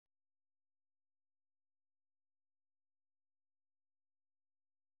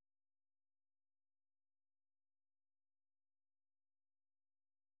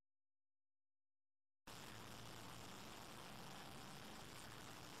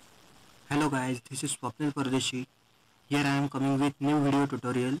Hello guys, this is Swapnil Pardeshi. Here I am coming with new video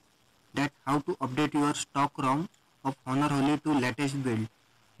tutorial that how to update your stock ROM of Honor Holy to latest build,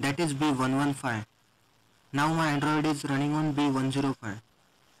 that is B115. Now my Android is running on B105.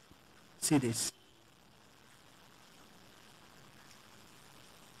 See this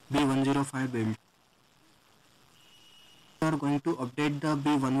B105 build. We are going to update the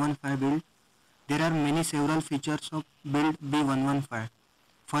B115 build. There are many several features of build B115.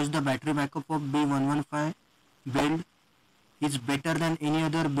 First, the battery backup of B115 build is better than any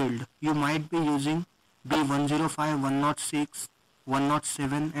other build. You might be using B105, 106,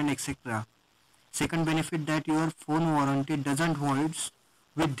 107 and etc. Second benefit, that your phone warranty doesn't voids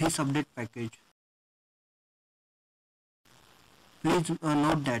with this update package. Please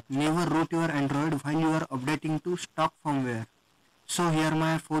note that never root your Android while you are updating to stock firmware. So here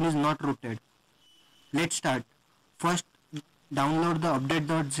my phone is not rooted. Let's start. First, download the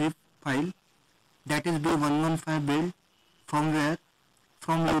update.zip file, that is B115 build firmware,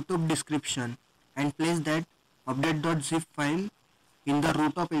 from YouTube description, and place that update.zip file in the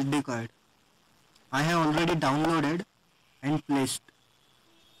root of SD card. I have already downloaded and placed.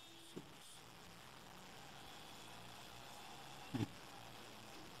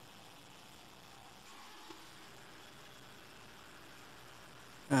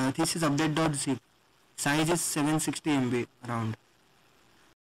 This is update.zip. Size is 760 MB around.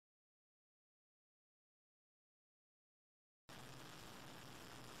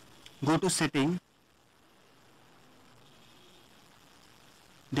 Go to setting,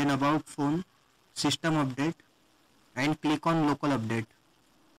 then about phone, system update, and click on local update.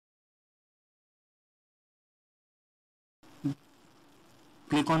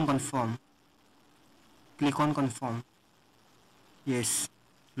 Click on confirm. Click on confirm. Yes.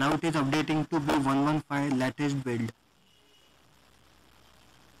 Now it is updating to B115 latest build.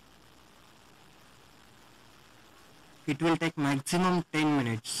 It will take maximum 10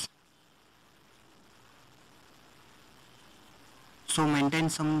 minutes. So maintain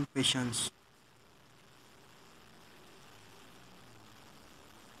some patience.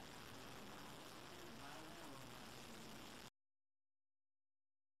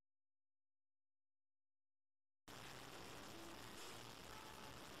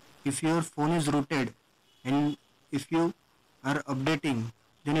 If your phone is rooted and if you are updating,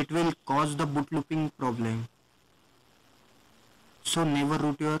 then it will cause the boot looping problem. So never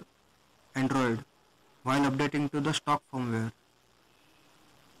root your Android while updating to the stock firmware.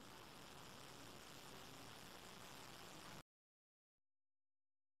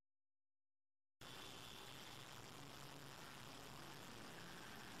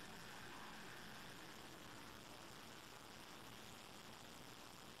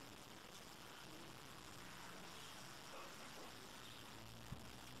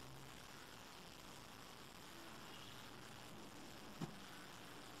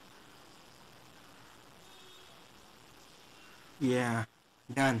 Yeah,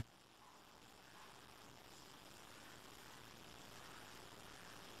 done.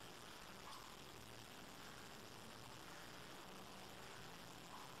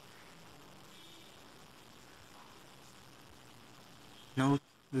 Now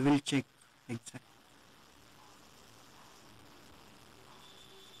we will check exact.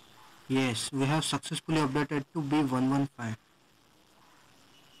 Yes, we have successfully updated to B115.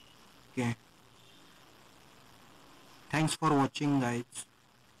 Okay. Thanks for watching guys.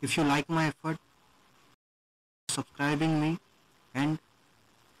 If you like my effort, subscribing me and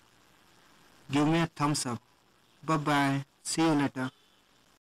give me a thumbs up. Bye bye. See you later.